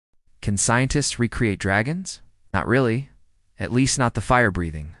Can scientists recreate dragons? Not really. At least not the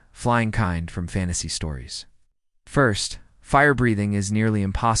fire-breathing, flying kind from fantasy stories. First, fire-breathing is nearly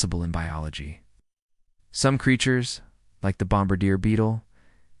impossible in biology. Some creatures, like the bombardier beetle,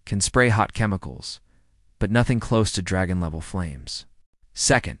 can spray hot chemicals, but nothing close to dragon-level flames.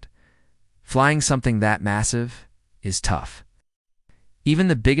 Second, flying something that massive is tough. Even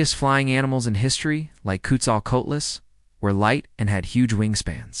the biggest flying animals in history, like Quetzalcoatlus, were light and had huge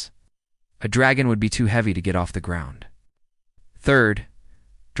wingspans. A dragon would be too heavy to get off the ground. Third,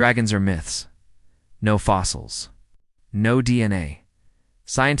 dragons are myths. No fossils. No DNA.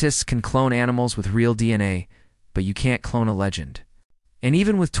 Scientists can clone animals with real DNA, but you can't clone a legend. And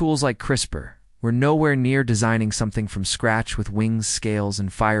even with tools like CRISPR, we're nowhere near designing something from scratch with wings, scales,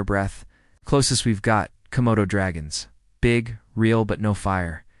 and fire breath. Closest we've got, Komodo dragons. Big, real, but no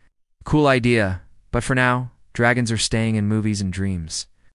fire. Cool idea, but for now, dragons are staying in movies and dreams.